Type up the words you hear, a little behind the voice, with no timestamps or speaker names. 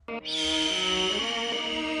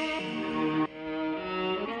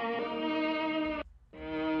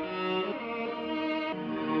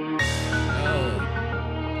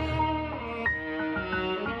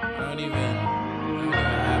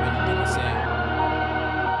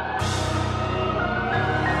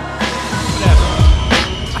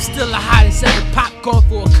Still the hottest ever pop, gone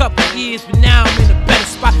for a couple years, but now I'm in a better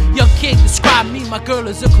spot. Young kid describe me, my girl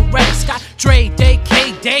is a Coretta Scott. Dre Day,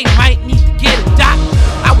 K Day, might need to get a dot.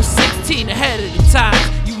 I was 16 ahead of the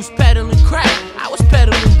times. You was peddling crack, I was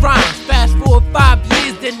peddling rhymes. Fast forward 5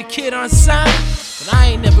 years, then the kid unsigned. But I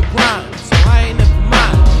ain't never grind, so I ain't never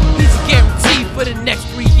mind. He's a guarantee for the next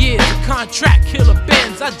 3 years. A contract, killer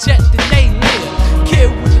Benz, I jet the they live.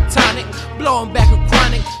 Kid with a tonic, blowing back a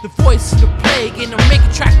chronic. The voice of the plague, and I'm making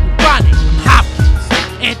track with Bonnie. Hopkins,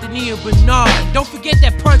 Anthony and Bernard. Don't forget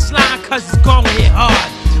that punchline, cause it's gon' hit hard.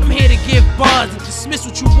 I'm here to give bars and dismiss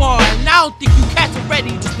what you want. And I don't think you cats are ready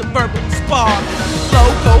just to verbally spar. Flow,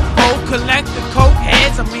 go, fold, collect the coke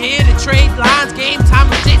heads. I'm here to trade lines, game time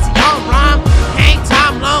with JC on rhyme. Hang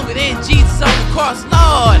time longer than Jesus on the cross.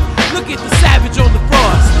 Lord, look at the savage on the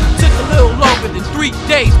cross. Took a little longer than 3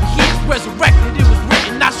 days, but he was resurrected